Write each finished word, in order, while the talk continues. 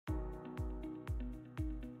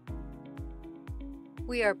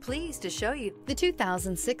We are pleased to show you the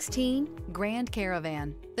 2016 Grand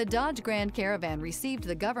Caravan. The Dodge Grand Caravan received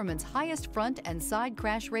the government's highest front and side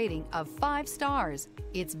crash rating of 5 stars.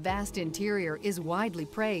 Its vast interior is widely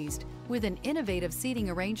praised, with an innovative seating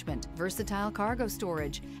arrangement, versatile cargo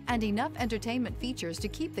storage, and enough entertainment features to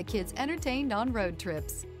keep the kids entertained on road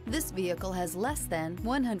trips. This vehicle has less than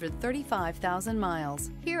 135,000 miles.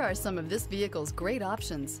 Here are some of this vehicle's great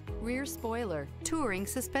options: rear spoiler, touring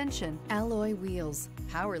suspension, alloy wheels,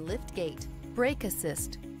 power lift gate, brake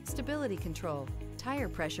assist, stability control, tire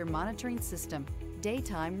pressure monitoring system,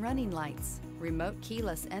 daytime running lights, remote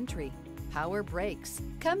keyless entry, power brakes.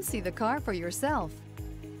 Come see the car for yourself.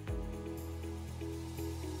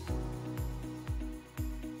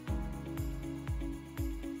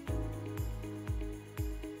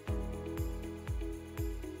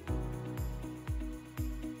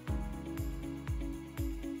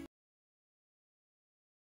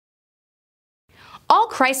 All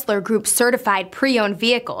Chrysler Group certified pre-owned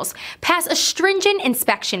vehicles pass a stringent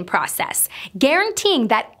inspection process, guaranteeing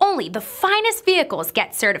that only the finest vehicles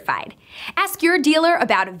get certified. Ask your dealer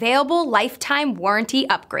about available lifetime warranty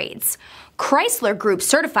upgrades. Chrysler Group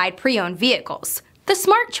certified pre-owned vehicles, the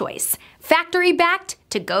smart choice, factory backed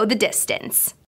to go the distance.